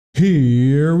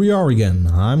Here we are again,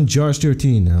 I'm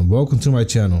Josh13 and welcome to my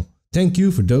channel. Thank you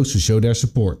for those who show their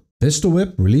support. Pistol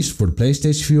Whip released for the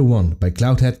PlayStation VR1 by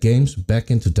Cloudhead Games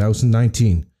back in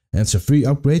 2019 and it's a free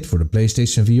upgrade for the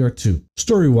PlayStation VR2.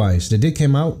 Story wise, they did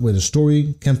come out with a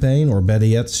story, campaign or better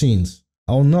yet scenes.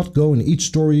 I will not go in each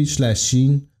story /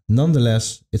 scene,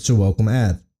 nonetheless it's a welcome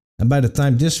add. And by the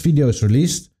time this video is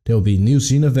released there will be a new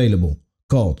scene available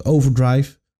called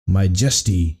Overdrive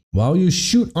Majesty. While you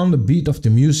shoot on the beat of the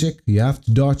music, you have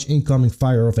to dodge incoming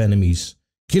fire of enemies.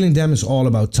 Killing them is all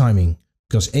about timing,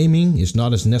 because aiming is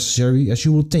not as necessary as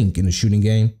you would think in a shooting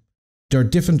game. There are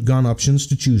different gun options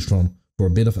to choose from for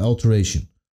a bit of alteration.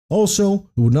 Also,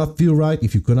 it would not feel right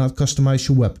if you could not customize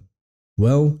your weapon.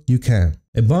 Well, you can.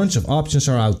 A bunch of options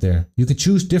are out there. You can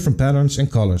choose different patterns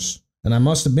and colors. And I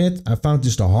must admit, I found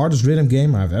this the hardest rhythm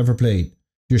game I've ever played.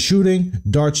 You're shooting,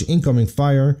 dodge incoming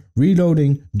fire,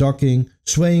 reloading, ducking,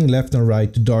 swaying left and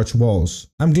right to dodge walls.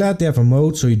 I'm glad they have a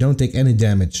mode so you don't take any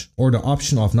damage, or the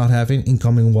option of not having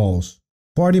incoming walls.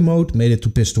 Party mode made it to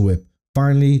Pistol Whip.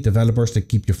 Finally, developers that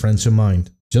keep your friends in mind.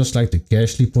 Just like to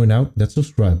casually point out that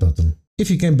subscribe button. If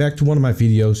you came back to one of my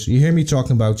videos, you hear me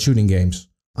talking about shooting games.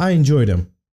 I enjoy them.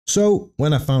 So,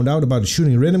 when I found out about a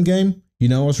shooting rhythm game, you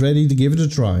know I was ready to give it a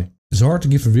try. It's hard to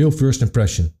give a real first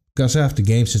impression, because I have the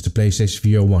game since the PlayStation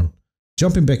VR1.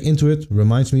 Jumping back into it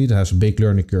reminds me it has a big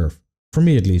learning curve. For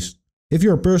me at least. If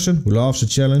you're a person who loves a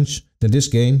challenge, then this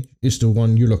game is the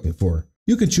one you're looking for.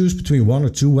 You can choose between 1 or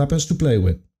 2 weapons to play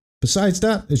with. Besides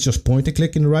that, it's just point and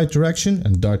click in the right direction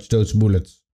and dodge those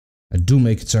bullets. I do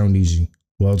make it sound easy.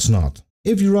 Well, it's not.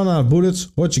 If you run out of bullets,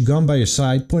 hold your gun by your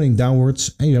side pointing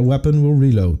downwards and your weapon will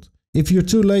reload. If you're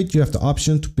too late, you have the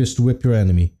option to pistol whip your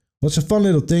enemy. What's a fun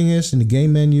little thing is, in the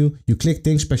game menu, you click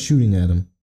things by shooting at them.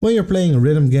 When you're playing a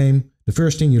rhythm game, the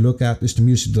first thing you look at is the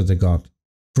music that they got.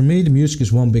 For me, the music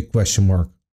is one big question mark.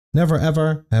 Never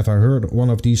ever have I heard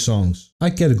one of these songs. I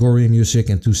categorize music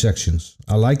in 2 sections.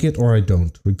 I like it or I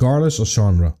don't, regardless of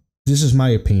genre. This is my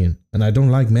opinion, and I don't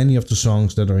like many of the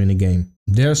songs that are in the game.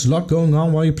 There's a lot going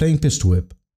on while you're playing Pistol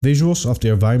Whip. Visuals of the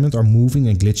environment are moving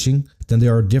and glitching, then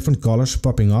there are different colors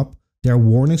popping up, there are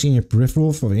warnings in your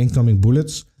peripheral for incoming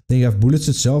bullets, then you have bullets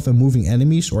itself and moving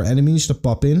enemies or enemies that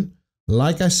pop in.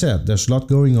 Like I said, there's a lot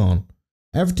going on.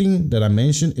 Everything that I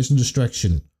mentioned is a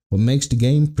distraction, what makes the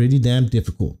game pretty damn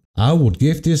difficult. I would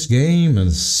give this game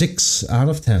a 6 out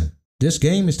of 10. This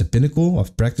game is the pinnacle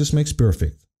of practice makes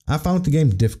perfect. I found the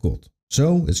game difficult,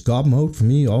 so it's God mode for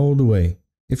me all the way.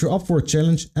 If you're up for a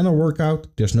challenge and a workout,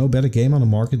 there's no better game on the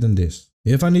market than this.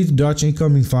 If I need to dodge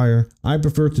incoming fire, I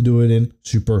prefer to do it in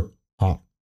super hot.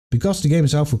 Because the game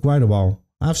is out for quite a while,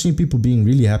 I've seen people being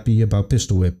really happy about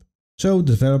Pistol Whip. So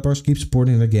the developers keep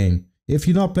supporting the game. If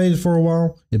you've not played it for a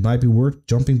while, it might be worth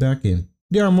jumping back in.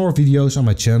 There are more videos on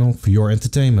my channel for your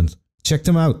entertainment. Check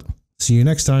them out. See you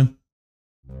next time.